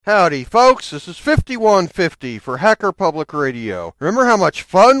Howdy, folks. This is 5150 for Hacker Public Radio. Remember how much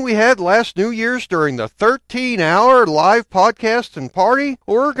fun we had last New Year's during the 13-hour live podcast and party?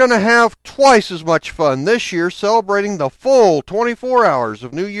 We're going to have twice as much fun this year celebrating the full 24 hours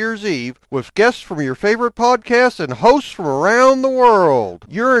of New Year's Eve with guests from your favorite podcasts and hosts from around the world.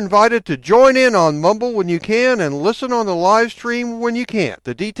 You're invited to join in on Mumble when you can and listen on the live stream when you can't.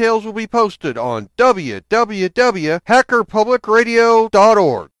 The details will be posted on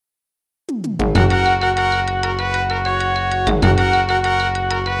www.hackerpublicradio.org.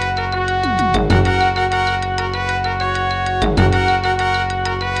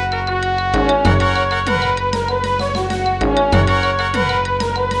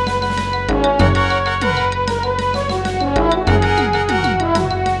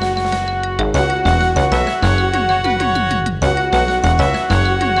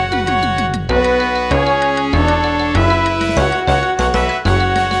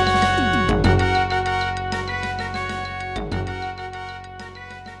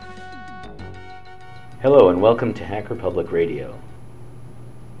 Hello and welcome to Hacker Public Radio.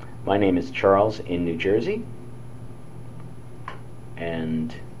 My name is Charles in New Jersey,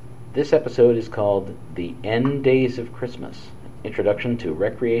 and this episode is called The N Days of Christmas, Introduction to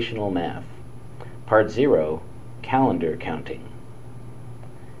Recreational Math, Part Zero, Calendar Counting.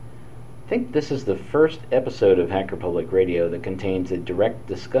 I think this is the first episode of Hacker Public Radio that contains a direct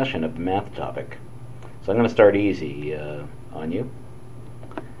discussion of the math topic, so I'm going to start easy on you.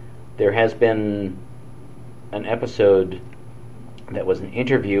 There has been an episode that was an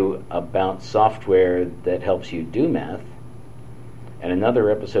interview about software that helps you do math, and another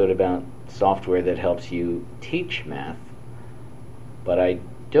episode about software that helps you teach math, but I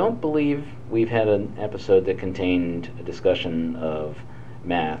don't believe we've had an episode that contained a discussion of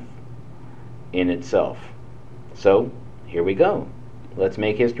math in itself. So, here we go. Let's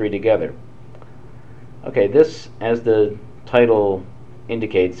make history together. Okay, this, as the title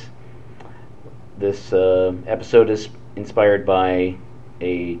indicates, this episode is inspired by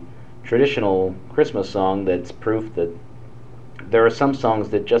a traditional Christmas song that's proof that there are some songs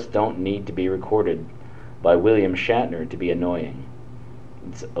that just don't need to be recorded by William Shatner to be annoying.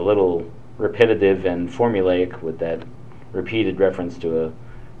 It's a little repetitive and formulaic with that repeated reference to a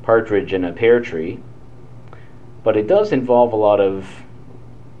partridge in a pear tree, but it does involve a lot of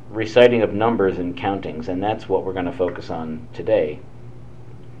reciting of numbers and countings, and that's what we're going to focus on today.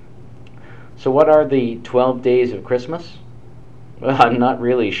 So what are the 12 days of Christmas? Well, I'm not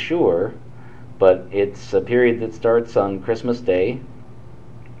really sure, but it's a period that starts on Christmas Day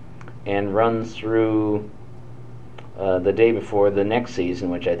and runs through the day before the next season,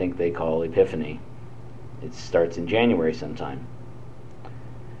 which I think they call Epiphany. It starts in January sometime.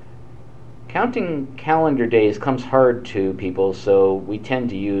 Counting calendar days comes hard to people, so we tend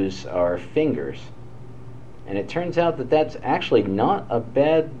to use our fingers. And it turns out that that's actually not a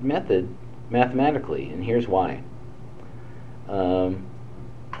bad method mathematically, and here's why. For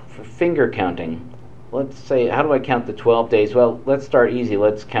finger counting, let's say, how do I count the 12 days? Well, let's start easy.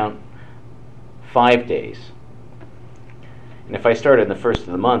 Let's count 5 days. And if I start in the first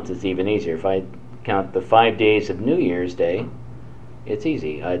of the month, it's even easier. If I count the 5 days of New Year's Day, it's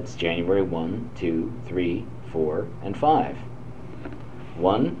easy. It's January 1, 2, 3, 4, and 5.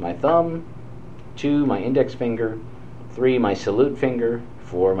 1, my thumb. 2, my index finger. 3, my salute finger.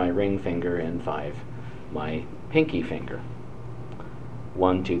 4, my ring finger, and 5, my pinky finger.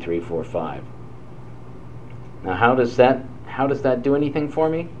 1, 2, 3, 4, 5. Now, how does that do anything for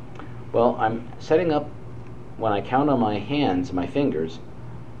me? Well, I'm setting up, when I count on my hands, my fingers,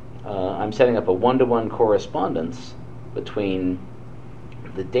 I'm setting up a one-to-one correspondence between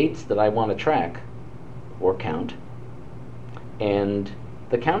the dates that I want to track or count and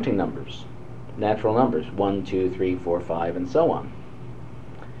the counting numbers, natural numbers, 1, 2, 3, 4, 5, and so on.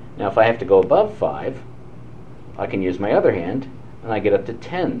 Now, if I have to go above 5, I can use my other hand, and I get up to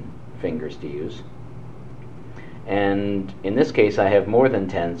 10 fingers to use. And in this case, I have more than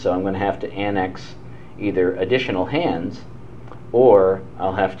 10, so I'm going to have to annex either additional hands, or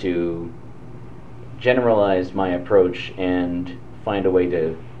I'll have to generalize my approach and find a way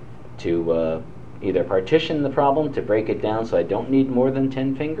to either partition the problem to break it down so I don't need more than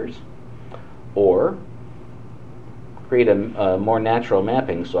 10 fingers, or create a more natural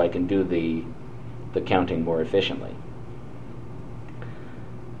mapping so I can do the counting more efficiently.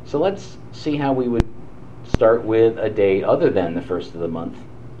 So let's see how we would start with a day other than the first of the month,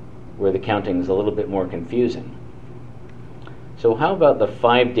 where the counting is a little bit more confusing. So how about the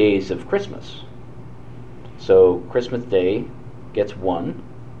 5 days of Christmas? So Christmas Day gets 1.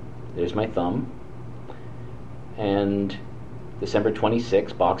 There's my thumb. And December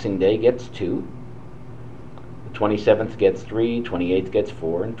 26th, Boxing Day, gets 2. The 27th gets 3, 28th gets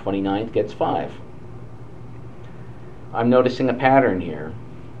 4, and 29th gets 5. I'm noticing a pattern here.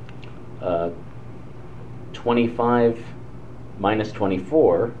 25 minus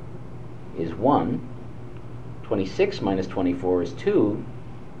 24 is 1. 26 minus 24 is 2.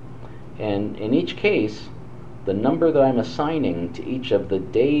 And in each case, the number that I'm assigning to each of the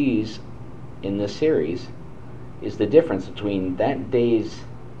days in this series is the difference between that day's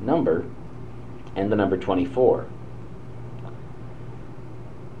number and the number 24.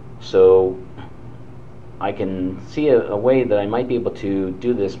 So I can see a way that I might be able to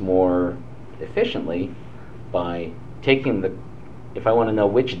do this more efficiently by taking if I want to know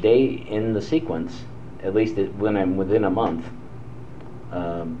which day in the sequence, at least when I'm within a month,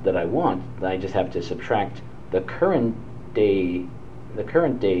 that I want, then I just have to subtract the current day's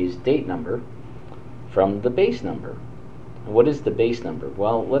date number from the base number. And what is the base number?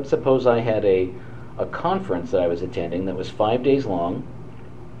 Well, let's suppose I had a conference that I was attending that was 5 days long,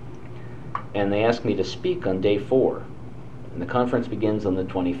 and they asked me to speak on day 4, and the conference begins on the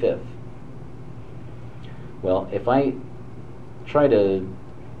 25th. Well, if I try to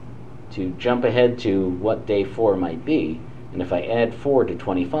jump ahead to what day 4 might be, and if I add 4 to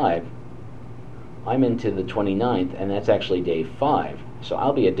 25, I'm into the 29th, and that's actually day 5, so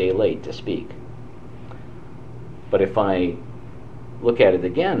I'll be a day late to speak. But if I look at it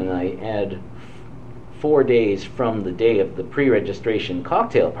again and I add 4 days from the day of the pre-registration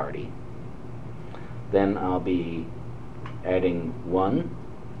cocktail party, then I'll be adding 1,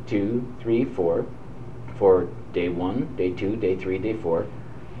 2, 3, 4 for day 1, day 2, day 3, day 4,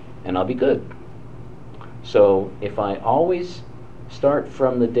 and I'll be good. So if I always start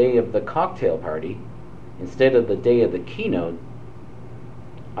from the day of the cocktail party instead of the day of the keynote,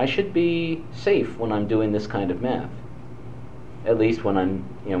 I should be safe when I'm doing this kind of math. At least when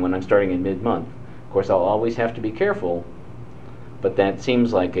I'm starting in mid-month. Of course, I'll always have to be careful, but that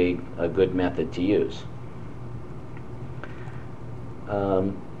seems like a good method to use.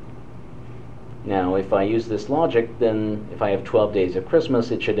 Now, if I use this logic, then if I have 12 days of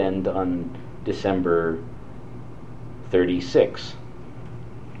Christmas, it should end on December 36.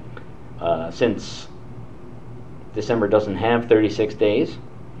 Since December doesn't have 36 days,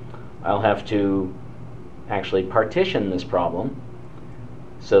 I'll have to actually partition this problem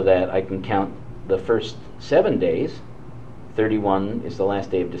so that I can count the first 7 days. 31 is the last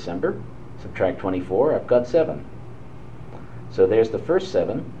day of December. Subtract 24, I've got 7. So there's the first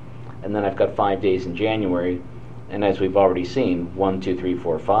 7, and then I've got 5 days in January, and as we've already seen, 1, 2, 3,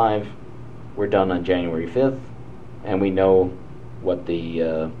 4, 5, we're done on January 5th, and we know what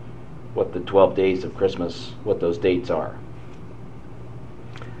the 12 days of Christmas, what those dates are.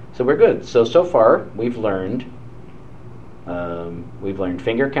 So we're good. So far we've learned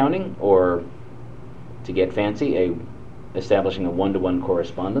finger counting, or to get fancy, establishing a one-to-one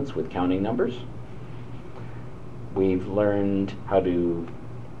correspondence with counting numbers. We've learned how to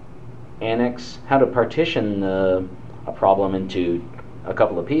partition a problem into a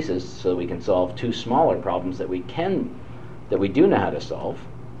couple of pieces so we can solve 2 smaller problems that we do know how to solve.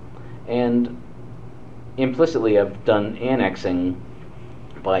 And implicitly I've done annexing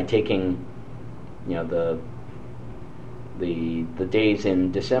by taking the days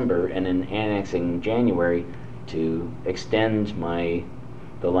in December and then annexing January to extend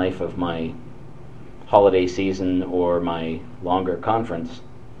the life of my holiday season or my longer conference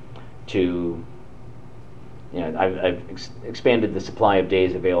to I've expanded the supply of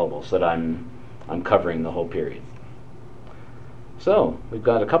days available so that I'm covering the whole period. So we've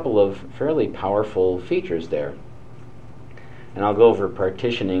got a couple of fairly powerful features there. And I'll go over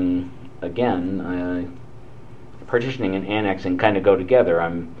partitioning again. Partitioning and annexing kind of go together.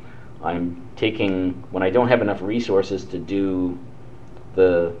 I'm taking, when I don't have enough resources to do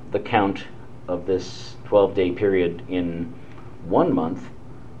the count of this 12-day period in 1 month,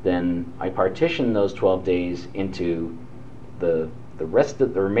 then I partition those 12 days into the rest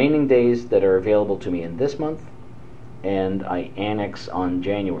of the remaining days that are available to me in this month, and I annex on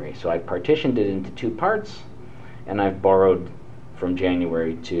January. So I partitioned it into 2 parts, and I've borrowed from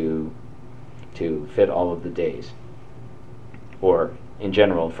January to fit all of the days, or in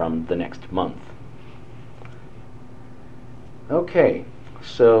general from the next month. Okay,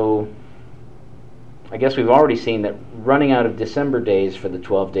 so I guess we've already seen that running out of December days for the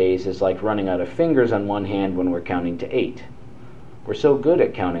 12 days is like running out of fingers on one hand when we're counting to 8. We're so good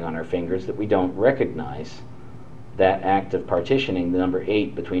at counting on our fingers that we don't recognize that act of partitioning the number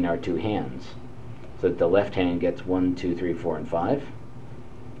 8 between our 2 hands. So that the left hand gets 1, 2, 3, 4, and 5,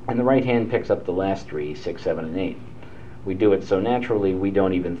 and the right hand picks up the last 3, 6, 7, and 8. We do it so naturally we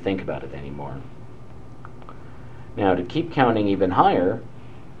don't even think about it anymore. Now, to keep counting even higher,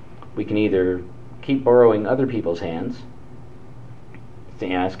 we can either keep borrowing other people's hands,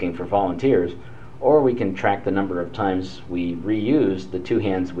 asking for volunteers, or we can track the number of times we reuse the two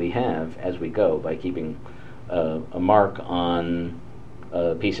hands we have as we go by keeping a mark on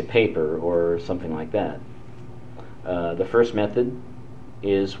a piece of paper or something like that. The first method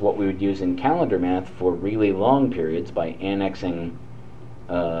is what we would use in calendar math for really long periods by annexing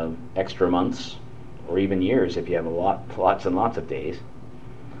extra months or even years if you have lots and lots of days.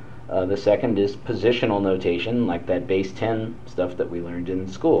 The second is positional notation, like that base 10 stuff that we learned in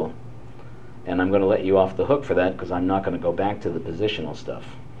school. And I'm going to let you off the hook for that because I'm not going to go back to the positional stuff.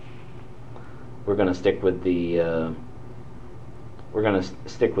 We're going to stick with the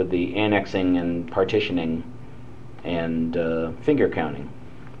annexing and partitioning and finger counting,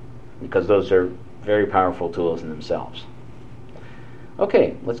 because those are very powerful tools in themselves.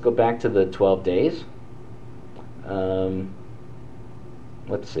 Okay, let's go back to the 12 days.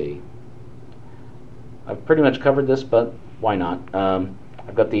 Let's see. I've pretty much covered this, but why not?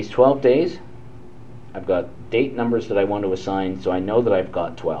 I've got these 12 days. I've got date numbers that I want to assign, so I know that I've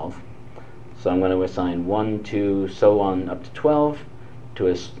got 12. So I'm going to assign 1, 2, so on up to 12 to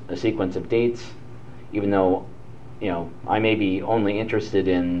a sequence of dates, even though, I may be only interested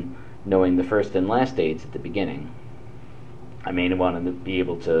in knowing the first and last dates at the beginning. I may want to be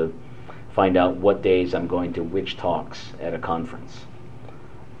able to find out what days I'm going to which talks at a conference.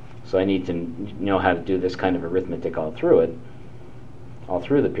 So I need to know how to do this kind of arithmetic all through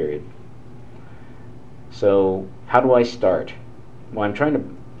the period. So how do I start? Well, I'm trying to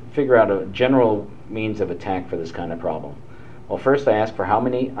figure out a general means of attack for this kind of problem. Well, first I ask for how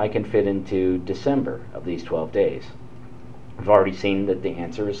many I can fit into December of these 12 days. I've already seen that the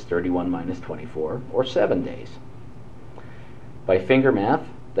answer is 31 minus 24, or 7 days. By finger math,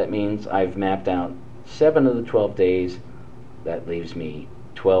 that means I've mapped out 7 of the 12 days. That leaves me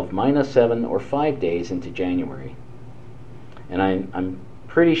 12 minus 7, or 5 days into January. And I'm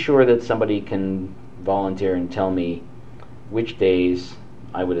pretty sure that somebody can volunteer and tell me which days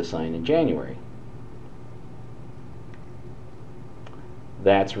I would assign in January.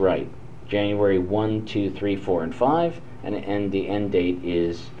 That's right. January 1, 2, 3, 4, and 5, and the end date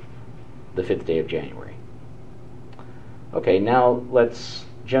is the 5th day of January. Okay, now let's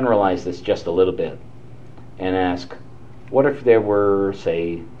generalize this just a little bit and ask, what if there were,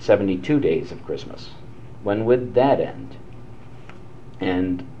 say, 72 days of Christmas? When would that end?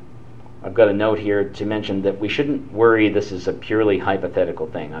 And I've got a note here to mention that we shouldn't worry this is a purely hypothetical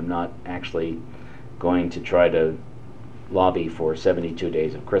thing. I'm not actually going to try to lobby for 72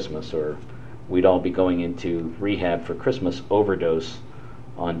 days of Christmas, or we'd all be going into rehab for Christmas overdose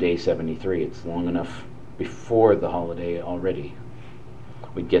on day 73. It's long enough before the holiday already.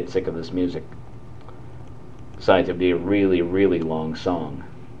 We'd get sick of this music. Besides, it'd be a really, really long song.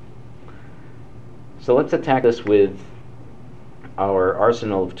 So let's attack this with our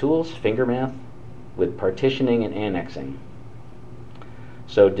arsenal of tools, finger math, with partitioning and annexing.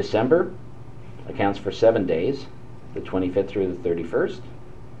 So December accounts for 7 days, the 25th through the 31st.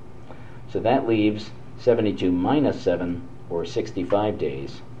 So that leaves 72 minus 7, or 65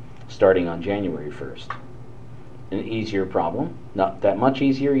 days, starting on January 1st. An easier problem. Not that much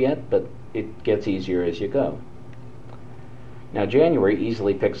easier yet, but it gets easier as you go. Now January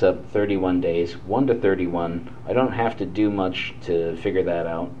easily picks up 31 days, 1 to 31. I don't have to do much to figure that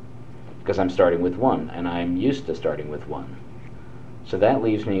out because I'm starting with 1, and I'm used to starting with 1. So that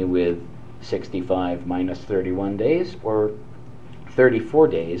leaves me with 65 minus 31 days, or 34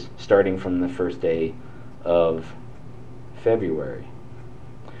 days, starting from the first day of February.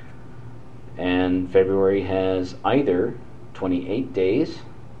 And February has either 28 days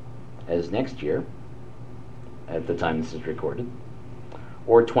as next year, at the time this is recorded,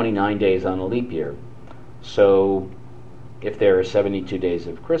 or 29 days on a leap year. So if there are 72 days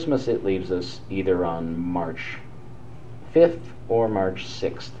of Christmas, it leaves us either on March 5th or March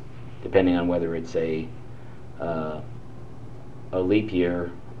 6th, depending on whether it's a leap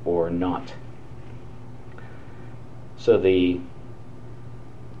year or not. So the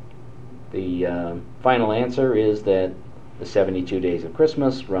final answer is that the 72 days of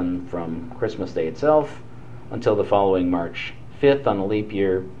Christmas run from Christmas Day itself until the following March 5th on a leap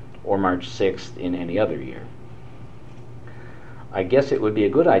year, or March 6th in any other year. I guess it would be a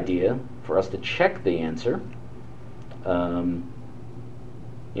good idea for us to check the answer,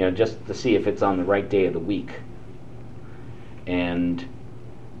 just to see if it's on the right day of the week. And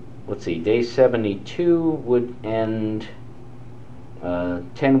let's see, day 72 would end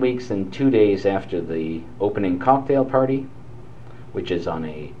 10 weeks and 2 days after the opening cocktail party, which is on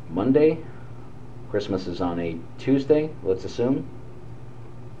a Monday. Christmas is on a Tuesday, let's assume,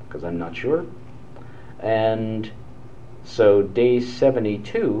 because I'm not sure. And so day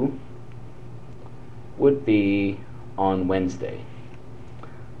 72 would be on Wednesday.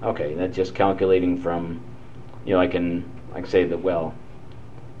 Okay, that's just calculating from, I can say that, well,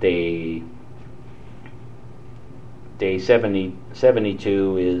 day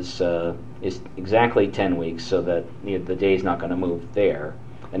 72 is exactly 10 weeks, so that the day's not going to move there,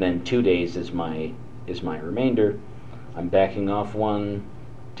 and then 2 days is my remainder. I'm backing off 1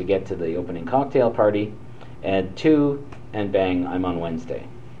 to get to the opening cocktail party, add 2, and bang, I'm on Wednesday.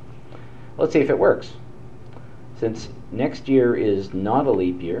 Let's see if it works. Since next year is not a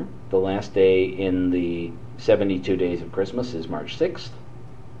leap year, the last day in the 72 days of Christmas is March 6th.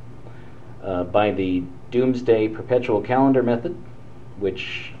 By the Doomsday Perpetual Calendar method,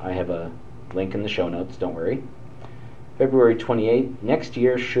 which I have a link in the show notes, don't worry, February 28th next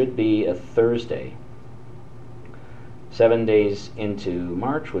year should be a Thursday. 7 days into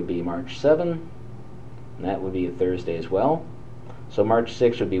March would be March 7th, and that would be a Thursday as well. So March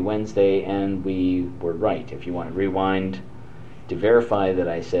 6th would be Wednesday, and we were right. If you want to rewind to verify that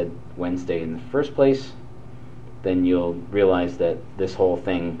I said Wednesday in the first place, then you'll realize that this whole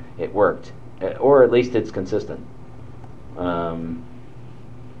thing, it worked. Or at least it's consistent. I'm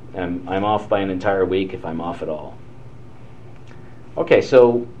off by an entire week if I'm off at all. Okay,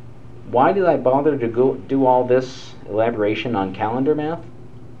 so why did I bother to go do all this elaboration on calendar math?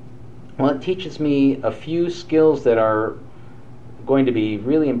 Well, it teaches me a few skills that are going to be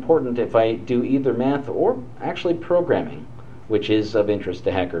really important if I do either math or actually programming, which is of interest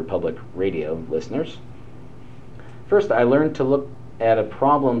to Hacker Public Radio listeners. First, I learned to look at a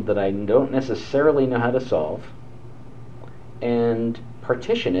problem that I don't necessarily know how to solve and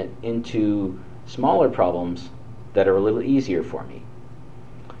partition it into smaller problems that are a little easier for me.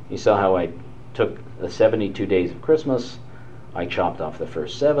 You saw how I took the 72 days of Christmas, I chopped off the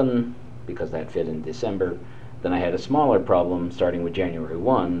first 7 because that fit in December. Then I had a smaller problem starting with January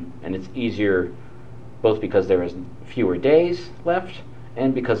 1, and it's easier both because there is fewer days left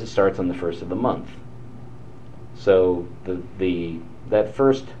and because it starts on the first of the month. So that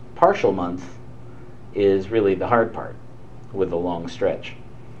first partial month is really the hard part with a long stretch.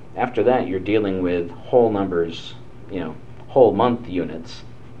 After that, you're dealing with whole numbers, whole month units,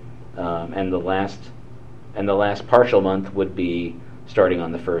 and the last partial month would be starting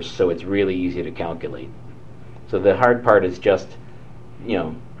on the first, so it's really easy to calculate. So the hard part is just,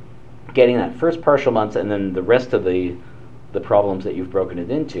 getting that first partial month, and then the rest of the problems that you've broken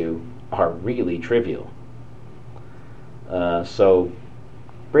it into are really trivial. So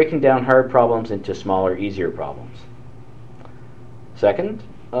breaking down hard problems into smaller, easier problems. Second,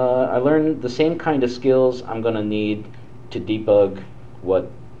 I learned the same kind of skills I'm going to need to debug what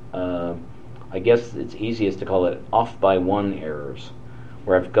I guess it's easiest to call it off by 1 errors,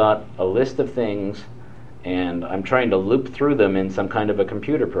 where I've got a list of things and I'm trying to loop through them in some kind of a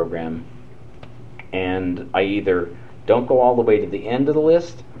computer program, and I either don't go all the way to the end of the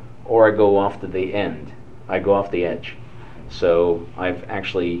list or I go off to the end. I go off the edge. So I've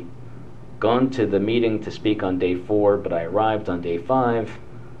actually gone to the meeting to speak on day 4, but I arrived on day 5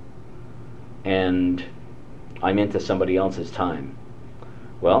 and I'm into somebody else's time.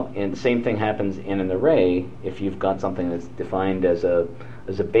 Well, and the same thing happens in an array. If you've got something that's defined as a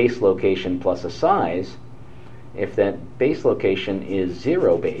base location plus a size, if that base location is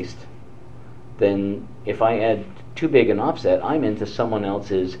 0 based, then if I add too big an offset, I'm into someone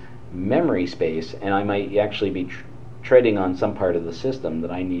else's memory space, and I might actually be treading on some part of the system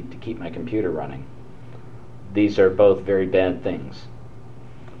that I need to keep my computer running. These are both very bad things.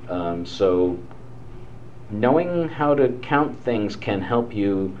 So knowing how to count things can help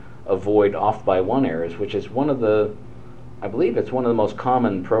you avoid off by 1 errors, which is I believe it's one of the most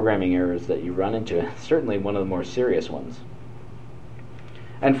common programming errors that you run into, certainly one of the more serious ones.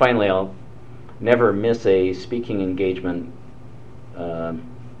 And finally, I'll never miss a speaking engagement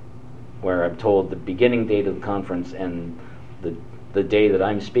where I'm told the beginning date of the conference and the day that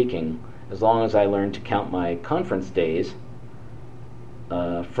I'm speaking, as long as I learn to count my conference days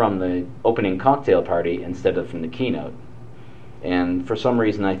from the opening cocktail party instead of from the keynote. And for some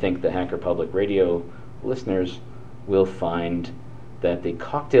reason, I think the Hacker Public Radio listeners will find that the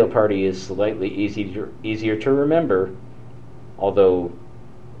cocktail party is slightly easier to remember, although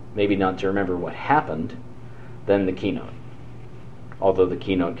maybe not to remember what happened, than the keynote. Although the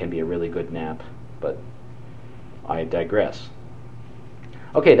keynote can be a really good nap, but I digress.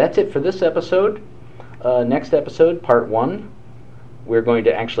 Okay, that's it for this episode. Next episode, part 1, we're going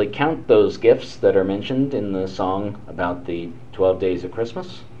to actually count those gifts that are mentioned in the song about the 12 days of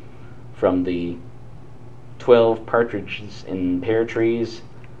Christmas, from the 12 partridges in pear trees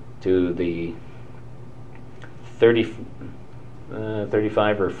to the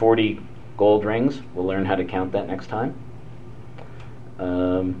 35 or 40 gold rings. We'll learn how to count that next time.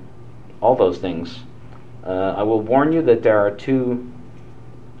 All those things. I will warn you that there are two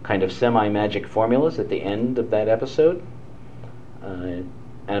kind of semi-magic formulas at the end of that episode.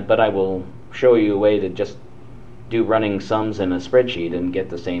 But I will show you a way to just do running sums in a spreadsheet and get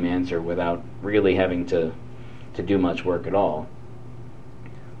the same answer without really having to do much work at all.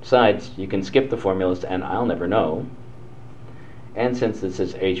 Besides, you can skip the formulas and I'll never know. And since this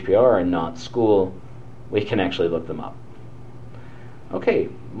is HPR and not school, we can actually look them up. Okay,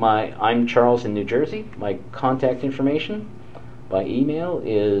 I'm Charles in New Jersey. My contact information by email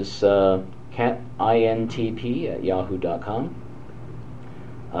is catintp@yahoo.com.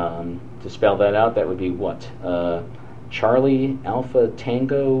 To spell that out, that would be what? Charlie Alpha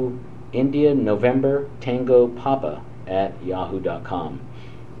Tango India November Tango Papa @yahoo.com.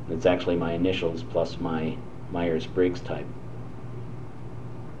 It's actually my initials plus my Myers-Briggs type.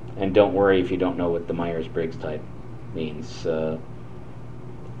 And don't worry if you don't know what the Myers-Briggs type means.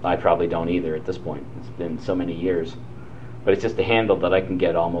 I probably don't either at this point. It's been so many years. But it's just a handle that I can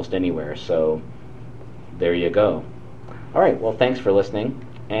get almost anywhere, so there you go. All right, well, thanks for listening,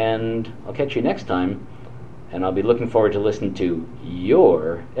 and I'll catch you next time, and I'll be looking forward to listening to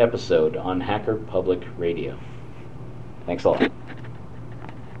your episode on Hacker Public Radio. Thanks a lot.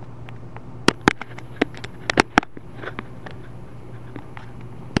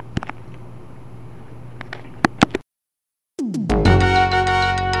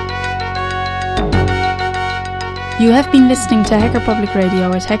 You have been listening to Hacker Public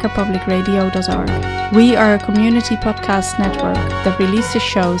Radio at hackerpublicradio.org. We are a community podcast network that releases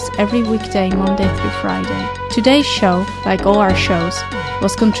shows every weekday, Monday through Friday. Today's show, like all our shows,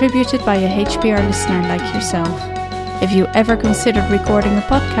 was contributed by a HPR listener like yourself. If you ever considered recording a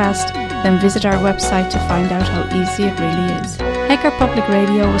podcast, then visit our website to find out how easy it really is. Hacker Public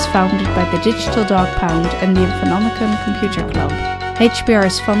Radio was founded by the Digital Dog Pound and the Infonomicon Computer Club. HPR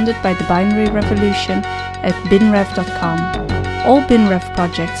is funded by the Binary Revolution at binrev.com. All BinRev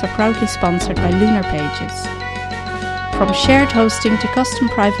projects are proudly sponsored by Lunar Pages. From shared hosting to custom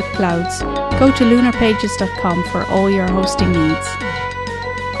private clouds, go to lunarpages.com for all your hosting needs.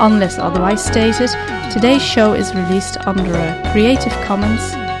 Unless otherwise stated, today's show is released under a Creative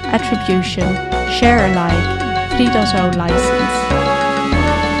Commons Attribution Share Alike 3.0 license.